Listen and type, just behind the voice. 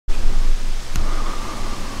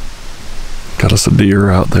Got us a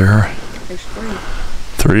deer out there. There's three.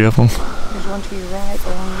 Three of them? There's one to your right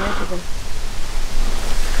along the edge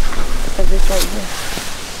of this right here.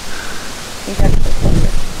 You got to go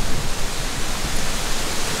closer.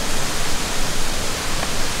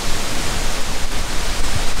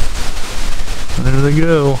 There they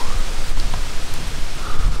go.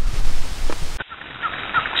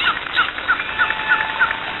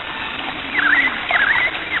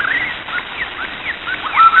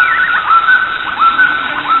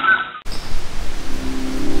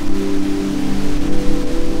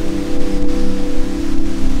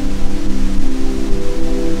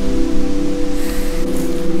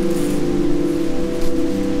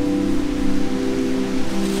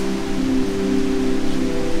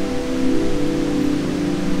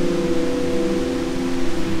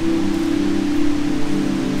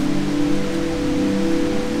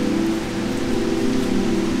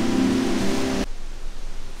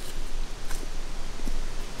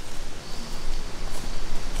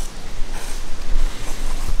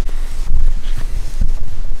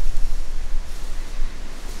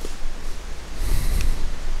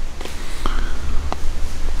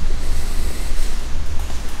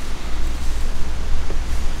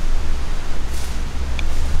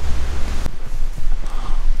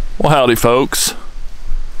 Well, howdy folks.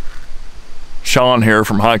 Shawn here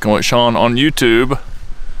from Hiking with Shawn on YouTube.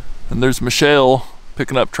 And there's Michelle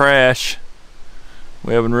picking up trash.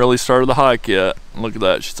 We haven't really started the hike yet. Look at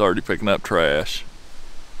that, she's already picking up trash.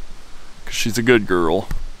 'Cause she's a good girl.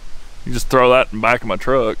 You just throw that in the back of my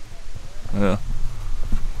truck. Yeah.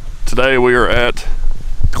 Today we are at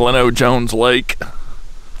Glen Jones Lake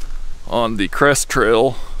on the Crest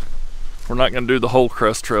Trail. We're not gonna do the whole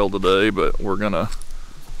Crest Trail today, but we're gonna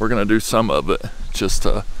do some of it. Just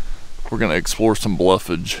we're gonna explore some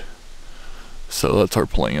bluffage. So that's our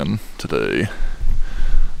plan today.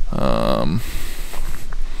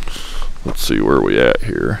 Let's see where we at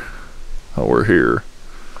here. Oh, we're here.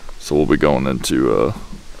 So we'll be going into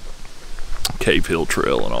Cave Hill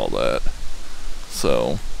Trail and all that.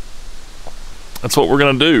 So that's what we're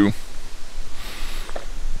gonna do.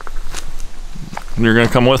 And you're gonna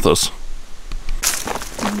come with us.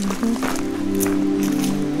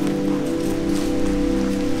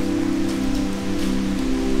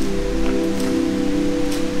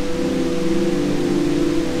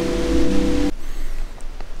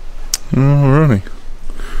 Alrighty.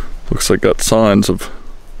 Looks like got signs of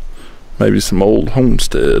maybe some old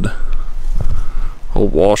homestead.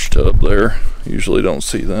 Old wash tub there. Usually don't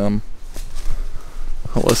see them.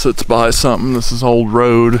 Unless it's by something. This is old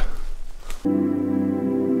road.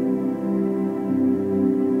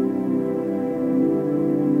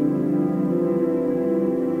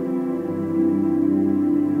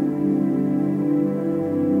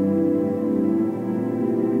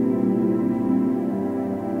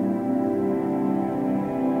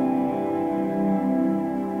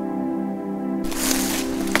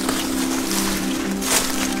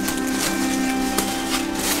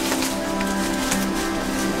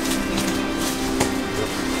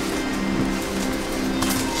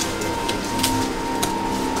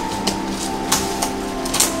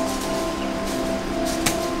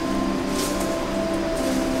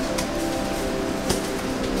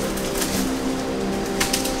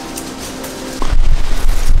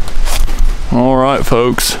 Alright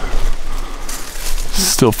folks,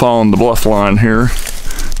 still following the bluff line here.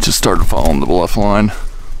 Just started following the bluff line.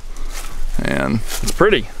 And it's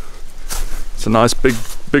pretty. It's a nice big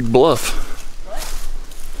bluff. What?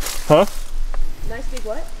 Huh? Nice big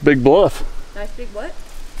what? Big bluff. Nice big what?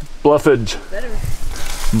 Bluffage. Better.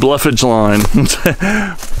 Bluffage line.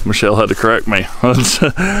 Michelle had to correct me.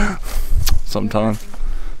 Sometimes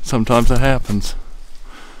it happens.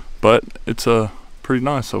 But it's pretty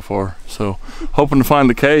nice so far. So hoping to find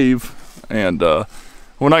the cave, and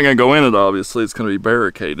we're not gonna go in it obviously, it's gonna be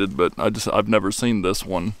barricaded, but I've never seen this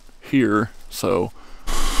one here. So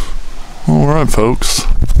alright folks,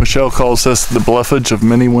 Michelle calls this the bluffage of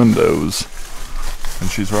many windows, and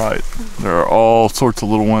she's right. There are all sorts of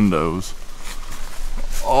little windows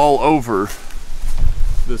all over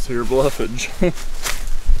this here bluffage.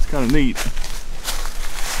 It's kind of neat.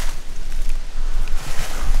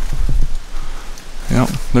 Yep,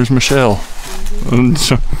 there's Michelle.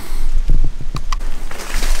 Mm-hmm.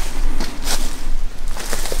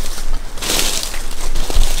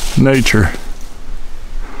 Nature.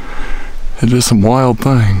 It does some wild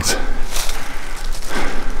things.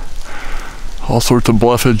 All sorts of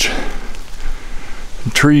bluffage.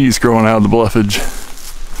 And trees growing out of the bluffage.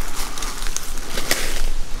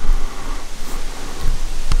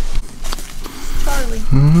 Charlie.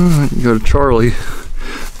 You go to Charlie.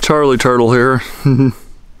 Charlie turtle here.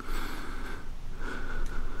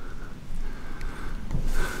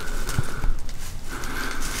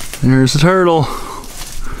 There's the turtle.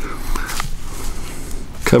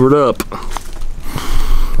 Covered up.